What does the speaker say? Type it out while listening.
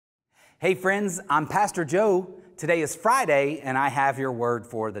Hey friends, I'm Pastor Joe. Today is Friday and I have your word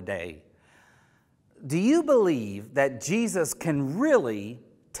for the day. Do you believe that Jesus can really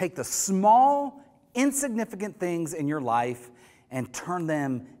take the small, insignificant things in your life and turn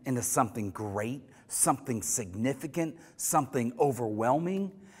them into something great, something significant, something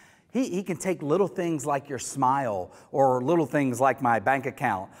overwhelming? He can take little things like your smile, or little things like my bank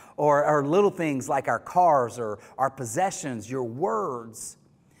account, or little things like our cars or our possessions, your words,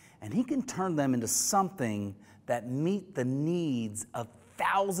 and He can turn them into something that meet the needs of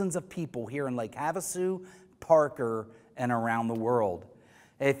thousands of people here in Lake Havasu, Parker, and around the world.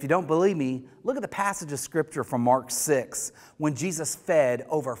 If you don't believe me, look at the passage of Scripture from Mark 6, when Jesus fed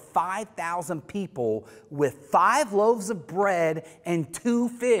over 5,000 people with 5 loaves of bread and 2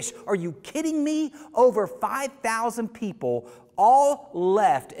 fish. Are you kidding me? Over 5,000 people, all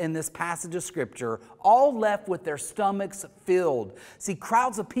left in this passage of Scripture, all left with their stomachs filled. See,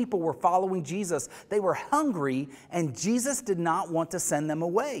 crowds of people were following Jesus. They were hungry, and Jesus did not want to send them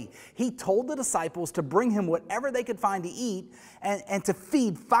away. He told the disciples to bring Him whatever they could find to eat, and to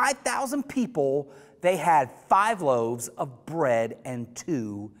feed 5,000 people, they had 5 loaves of bread and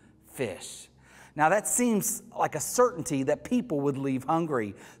 2 fish. Now that seems like a certainty that people would leave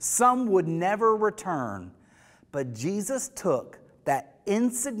hungry. Some would never return. But Jesus took that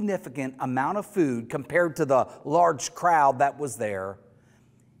insignificant amount of food compared to the large crowd that was there.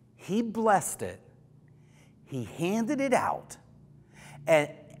 He blessed it. He handed it out. And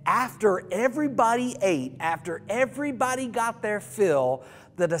after everybody ate, after everybody got their fill,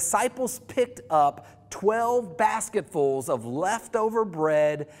 the disciples picked up 12 basketfuls of leftover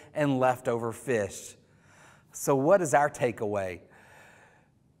bread and leftover fish. So what is our takeaway?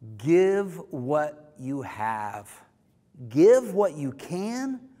 Give what you have. Give what you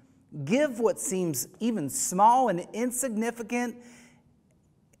can. Give what seems even small and insignificant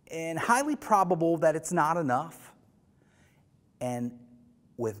and highly probable that it's not enough. And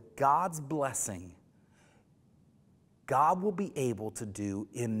with God's blessing, God will be able to do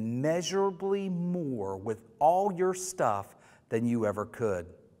immeasurably more with all your stuff than you ever could.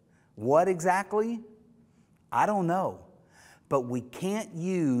 What exactly? I don't know. But we can't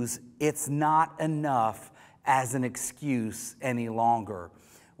use "it's not enough" as an excuse any longer.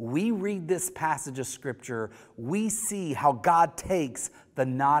 We read this passage of Scripture, we see how God takes the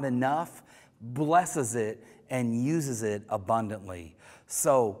not enough, blesses it, and uses it abundantly.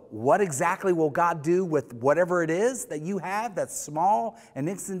 So what exactly will God do with whatever it is that you have that's small and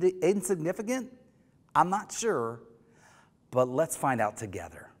insignificant? I'm not sure, but let's find out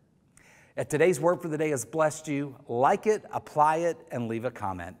together. If today's word for the day has blessed you, like it, apply it, and leave a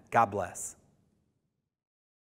comment. God bless.